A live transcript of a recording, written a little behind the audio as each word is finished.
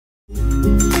Hello,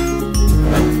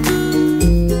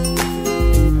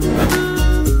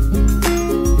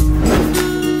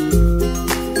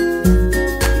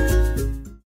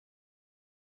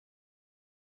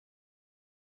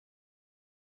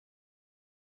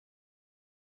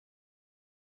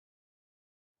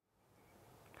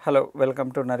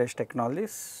 welcome to Naresh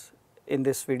Technologies. In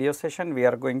this video session, we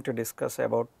are going to discuss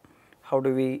about how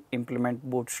do we implement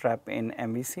Bootstrap in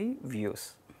MVC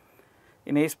views.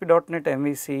 In ASP.NET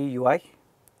MVC UI,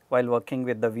 while working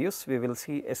with the views, we will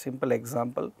see a simple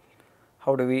example.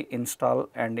 How do we install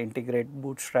and integrate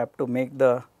Bootstrap to make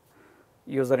the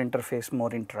user interface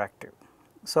more interactive.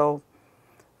 So,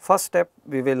 first step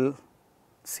we will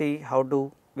see how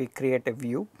do we create a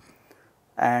view,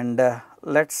 and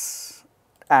let's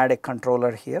add a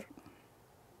controller here.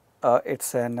 It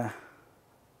is an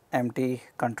empty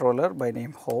controller by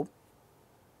name home.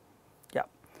 Yeah.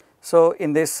 So,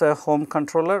 in this home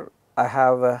controller I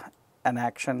have an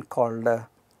action called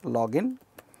login.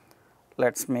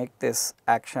 Let us make this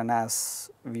action as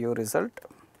view result,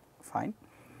 fine,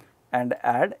 and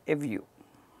add a view.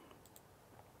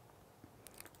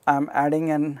 I am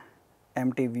adding an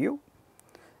empty view,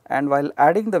 and while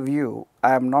adding the view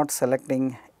I am not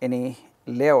selecting any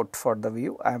layout for the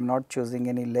view. I am not choosing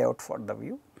any layout for the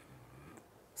view.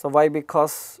 So, why?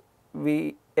 Because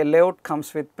a layout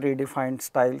comes with predefined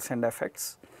styles and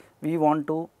effects. We want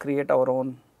to create our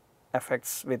own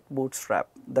effects with Bootstrap.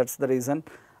 That is the reason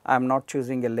I am not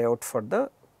choosing a layout for the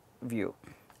view,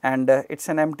 and it is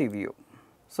an empty view.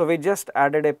 So, we just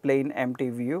added a plain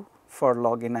empty view for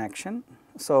login action.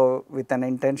 So, with an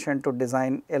intention to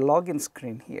design a login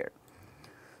screen here.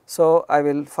 So, I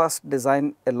will first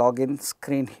design a login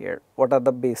screen here. What are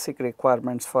the basic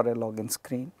requirements for a login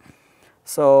screen?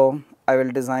 So, I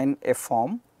will design a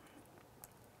form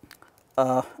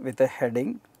with a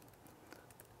heading.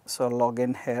 So,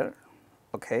 login here,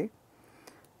 okay,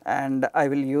 and I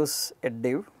will use a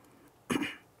div.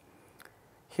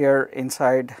 Here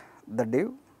inside the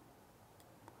div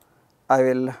I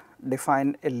will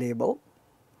define a label,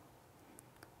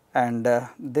 and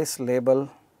this label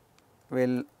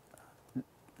will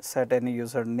set any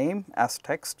user name as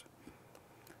text,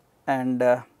 and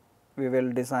we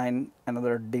will design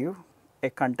another div,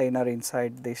 a container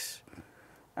inside this,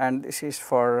 and this is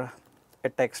for a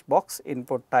text box,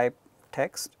 input type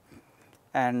text,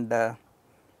 and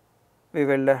we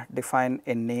will define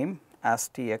a name as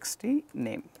txt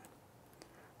name.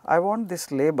 I want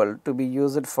this label to be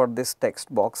used for this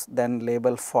text box, then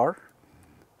label for,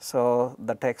 so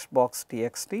the text box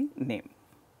txt name,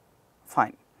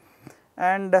 fine.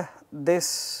 And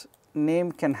this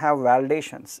name can have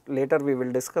validations. Later we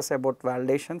will discuss about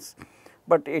validations,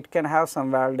 but it can have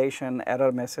some validation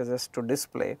error messages to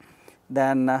display.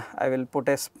 Then I will put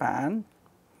a span,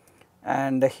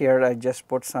 and here I just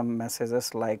put some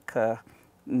messages like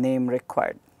name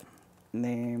required,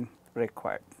 name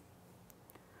required.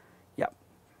 Yeah.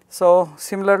 So,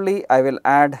 similarly I will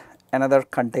add another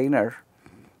container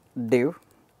div.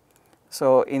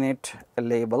 So, in it a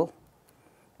label,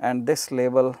 and this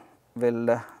label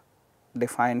will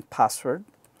define password,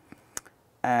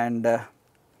 and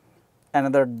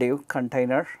another div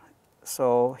container.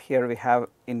 So, here we have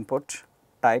input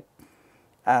type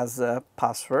as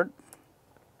password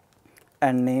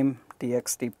and name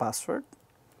txt password,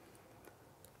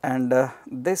 and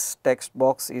this text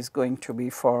box is going to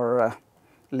be for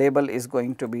label is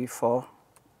going to be for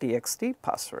txt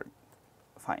password,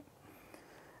 fine.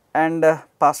 And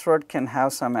password can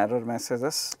have some error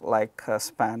messages like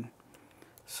span,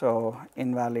 so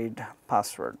invalid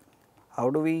password. How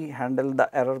do we handle the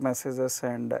error messages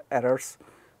and errors?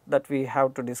 That we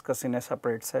have to discuss in a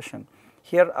separate session.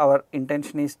 Here our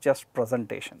intention is just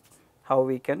presentation, how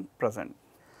we can present.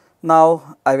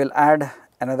 Now I will add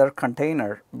another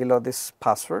container below this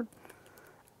password,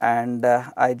 and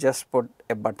I just put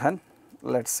a button,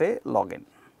 let us say login.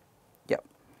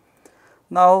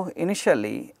 Now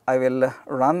initially I will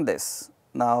run this.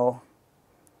 Now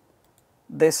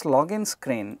this login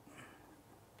screen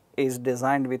is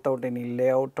designed without any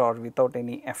layout or without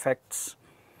any effects.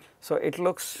 So it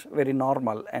looks very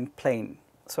normal and plain.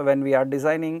 So when we are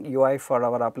designing UI for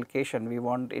our application, we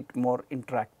want it more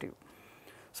interactive.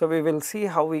 So we will see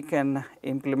how we can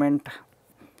implement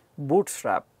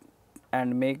Bootstrap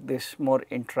and make this more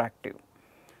interactive.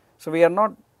 So we are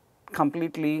not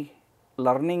completely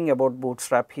learning about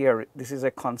Bootstrap here. This is a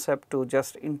concept to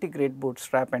just integrate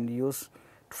Bootstrap and use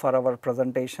for our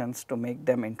presentations to make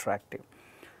them interactive.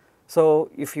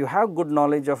 So if you have good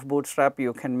knowledge of Bootstrap,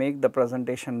 you can make the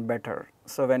presentation better.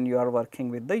 So when you are working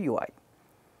with the UI.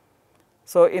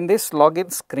 So in this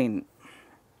login screen,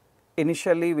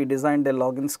 initially we designed a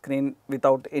login screen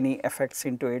without any effects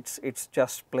into it, it is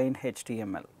just plain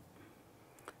HTML.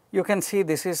 You can see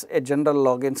this is a general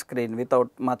login screen without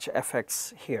much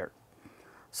effects here.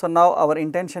 So, now our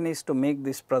intention is to make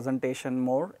this presentation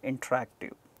more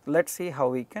interactive. Let us see how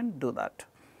we can do that.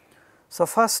 So,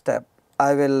 first step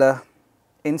I will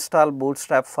install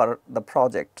Bootstrap for the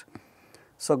project.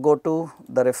 So, go to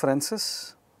the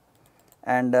references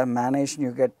and manage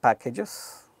NuGet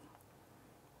packages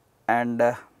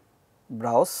and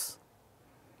browse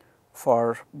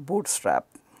for Bootstrap.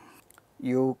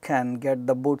 You can get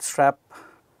the Bootstrap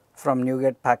from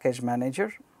NuGet package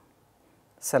manager.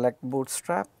 Select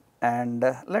Bootstrap and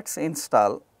let us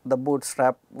install the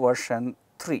Bootstrap version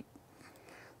 3.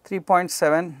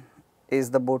 3.7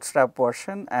 is the Bootstrap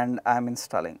version and I am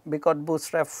installing, because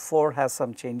Bootstrap 4 has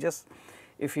some changes.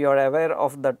 If you are aware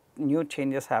of the new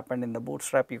changes happened in the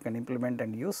Bootstrap, you can implement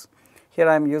and use. Here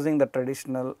I am using the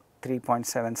traditional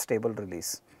 3.7 stable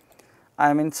release.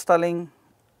 I am installing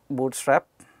Bootstrap.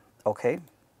 Okay.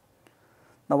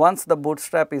 Now, once the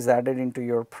Bootstrap is added into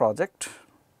your project,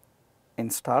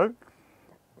 installed,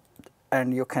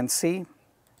 and you can see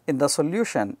in the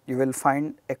solution you will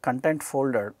find a content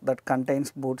folder that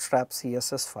contains Bootstrap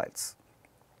CSS files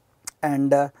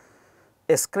and a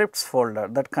scripts folder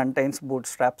that contains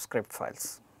Bootstrap script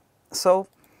files. So,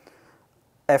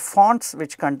 a fonts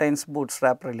which contains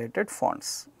Bootstrap related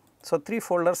fonts. So, 3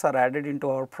 folders are added into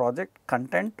our project: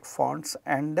 content, fonts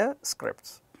and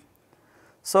scripts.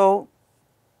 So,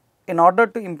 in order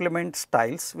to implement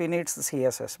styles, we need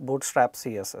CSS, Bootstrap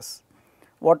CSS.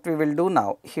 What we will do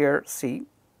now, here see,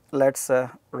 let us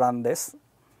run this.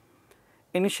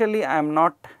 Initially I am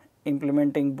not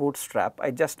implementing Bootstrap,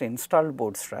 I just installed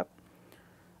Bootstrap,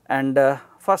 and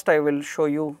first I will show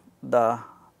you the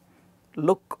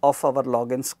look of our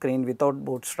login screen without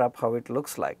Bootstrap, how it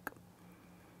looks like.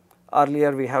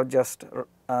 Earlier we have just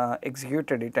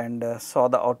executed it and saw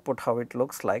the output how it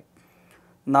looks like.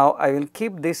 Now, I will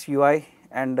keep this UI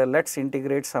and let us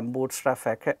integrate some Bootstrap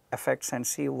effects and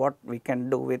see what we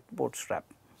can do with Bootstrap.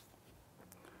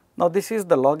 Now, this is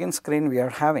the login screen we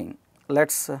are having. Let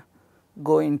us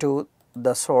go into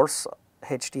the source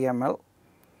HTML,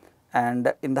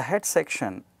 and in the head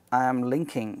section I am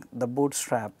linking the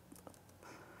Bootstrap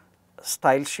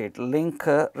style sheet. Link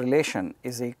relation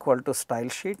is equal to style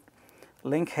sheet,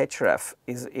 link href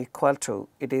is equal to,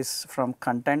 it is from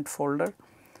content folder.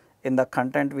 In the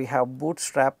content we have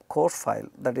Bootstrap core file,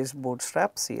 that is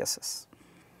Bootstrap CSS.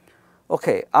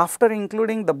 Okay, after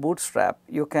including the Bootstrap,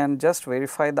 you can just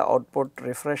verify the output,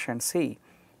 refresh and see.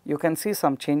 You can see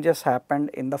some changes happened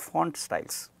in the font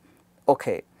styles.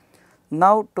 Okay,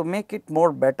 now to make it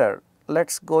more better, let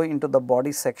us go into the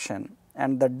body section,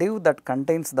 and the div that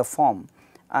contains the form,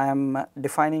 I am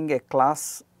defining a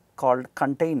class called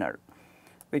container,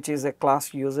 which is a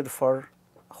class used for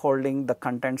holding the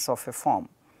contents of a form.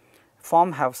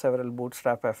 Form have several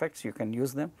Bootstrap effects, you can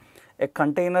use them. A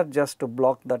container just to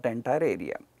block that entire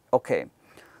area. Okay.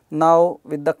 Now,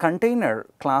 with the container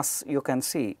class, you can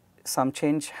see some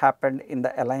change happened in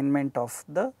the alignment of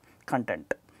the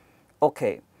content.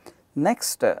 Okay.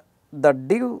 Next, the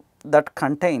div that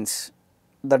contains,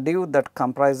 the div that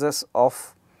comprises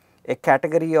of a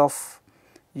category of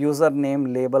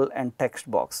username, label and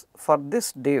text box. For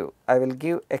this div, I will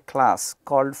give a class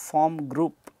called form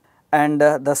group, and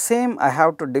the same I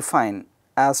have to define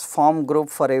as form group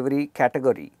for every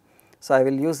category. So, I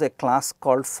will use a class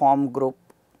called form group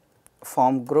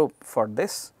for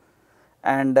this,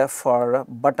 and for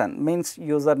button means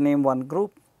username one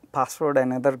group, password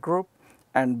another group,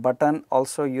 and button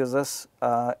also uses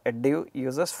a div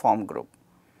uses form group,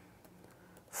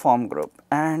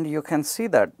 and you can see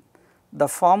that the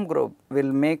form group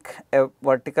will make a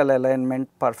vertical alignment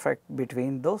perfect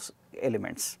between those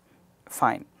elements.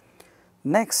 Fine.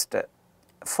 Next,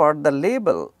 for the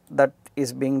label that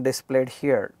is being displayed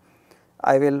here,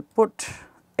 I will put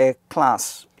a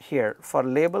class here. For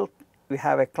label, we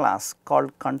have a class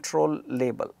called control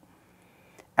label,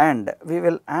 and we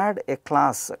will add a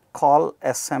class call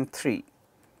SM3,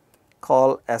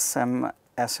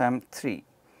 SM3.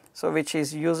 So, which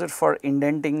is used for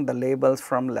indenting the labels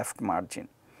from left margin.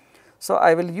 So,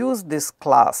 I will use this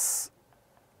class,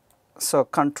 so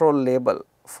control label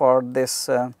for this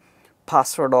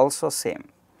password also same,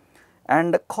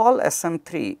 and call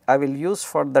SM3 I will use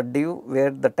for the div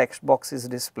where the text box is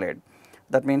displayed.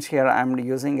 That means, here I am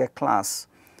using a class,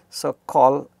 so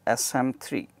call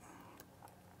SM3,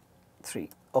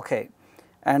 okay,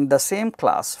 and the same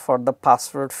class for the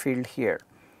password field here.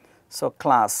 So,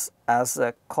 class as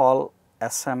a call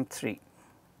SM3,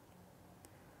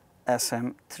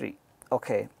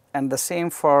 okay, and the same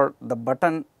for the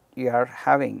button you are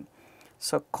having.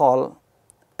 So, call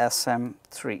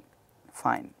SM3,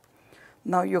 fine.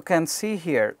 Now, you can see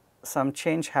here some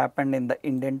change happened in the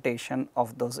indentation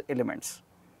of those elements.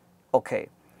 Okay.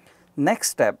 Next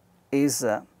step is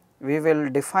we will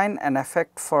define an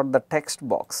effect for the text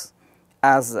box,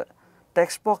 as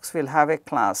text box will have a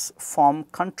class form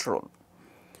control.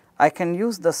 I can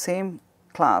use the same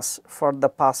class for the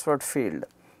password field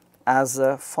as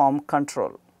a form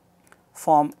control,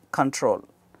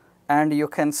 and you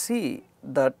can see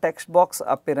the text box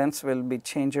appearance will be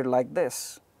changed like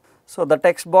this. So, the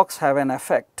text box have an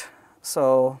effect,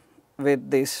 so with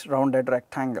these rounded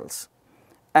rectangles,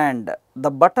 and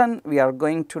the button we are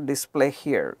going to display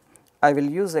here. I will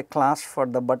use a class for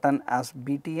the button as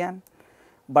btn.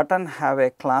 Button have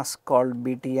a class called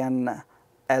btn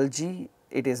LG,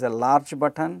 it is a large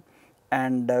button,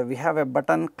 and we have a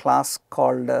button class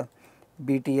called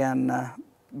btn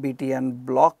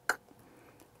block,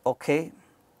 okay,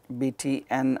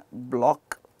 btn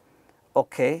block,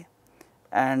 okay,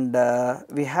 and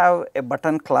we have a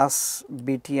button class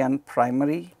btn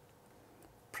primary,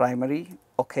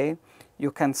 okay. You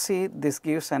can see this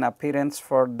gives an appearance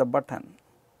for the button,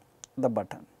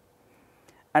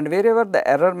 and wherever the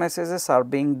error messages are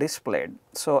being displayed.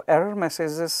 So, error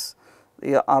messages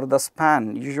are the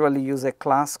span usually use a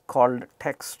class called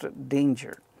text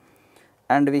danger,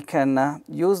 and we can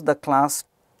use the class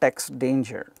text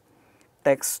danger.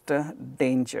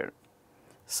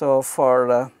 So,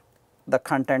 for the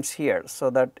contents here, so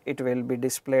that it will be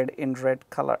displayed in red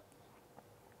color.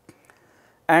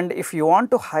 And if you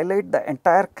want to highlight the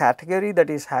entire category that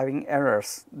is having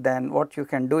errors, then what you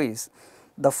can do is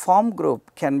the form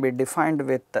group can be defined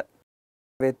with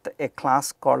a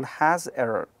class called has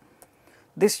error.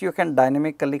 This you can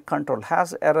dynamically control.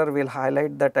 Has error will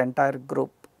highlight that entire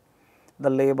group, the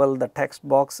label, the text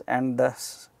box, and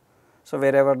so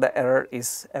wherever the error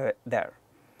is there.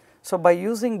 So, by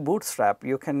using Bootstrap,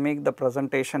 you can make the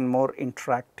presentation more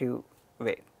interactive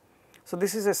way. So,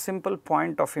 this is a simple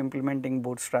point of implementing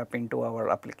Bootstrap into our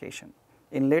application.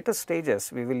 In later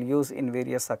stages, we will use in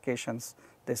various occasions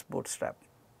this Bootstrap.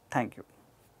 Thank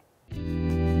you.